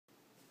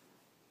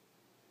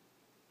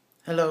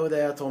Hello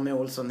there, Tommy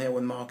Olsson here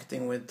with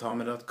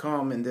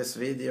marketingwithtommy.com. In this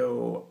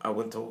video I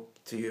will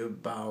talk to you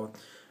about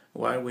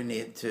why we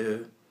need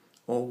to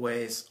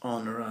always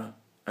honor an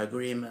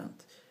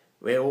agreement.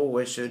 We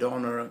always should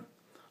honor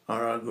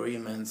our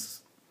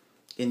agreements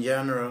in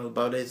general,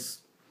 but it's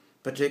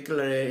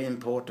particularly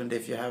important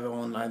if you have an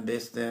online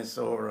business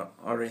or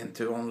are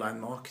into online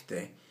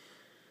marketing.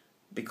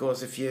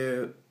 Because if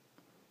you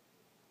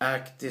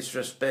act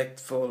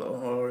disrespectful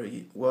or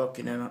work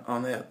in an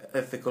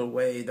unethical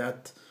way,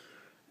 that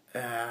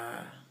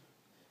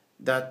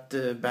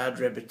bad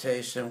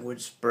reputation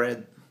would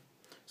spread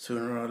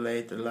sooner or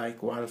later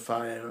like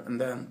wildfire,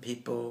 and then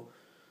people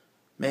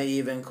may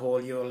even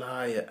call you a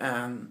liar.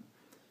 And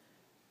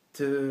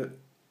to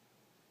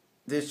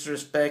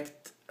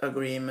disrespect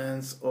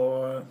agreements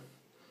or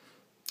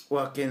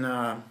work in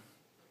an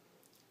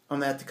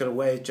unethical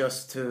way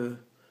just to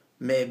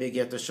maybe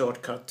get a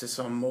shortcut to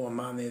some more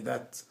money,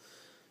 that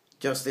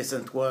just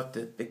isn't worth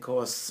it,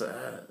 because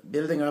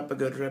building up a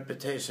good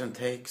reputation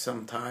takes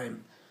some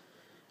time,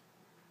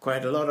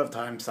 quite a lot of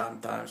time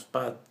sometimes,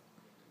 but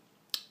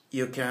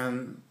you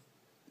can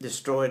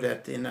destroy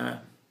that in an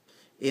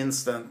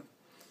instant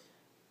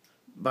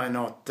by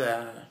not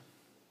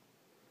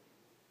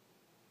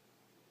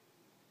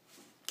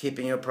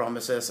keeping your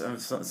promises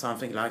and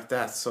something like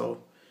that.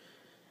 So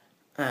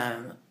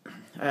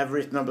I've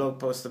written a blog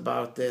post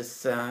about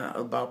this,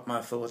 about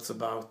my thoughts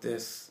about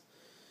this,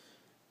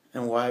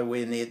 and why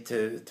we need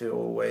to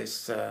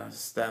always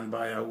stand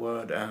by our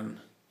word and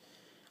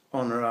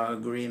honor our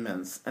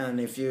agreements. And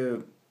if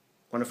you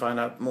want to find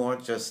out more,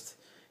 just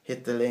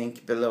hit the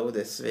link below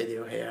this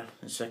video here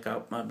and check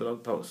out my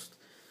blog post.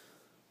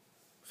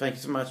 Thank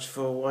you so much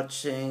for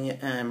watching.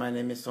 My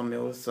name is Tommy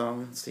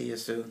Olsson. See you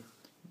soon.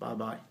 Bye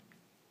bye.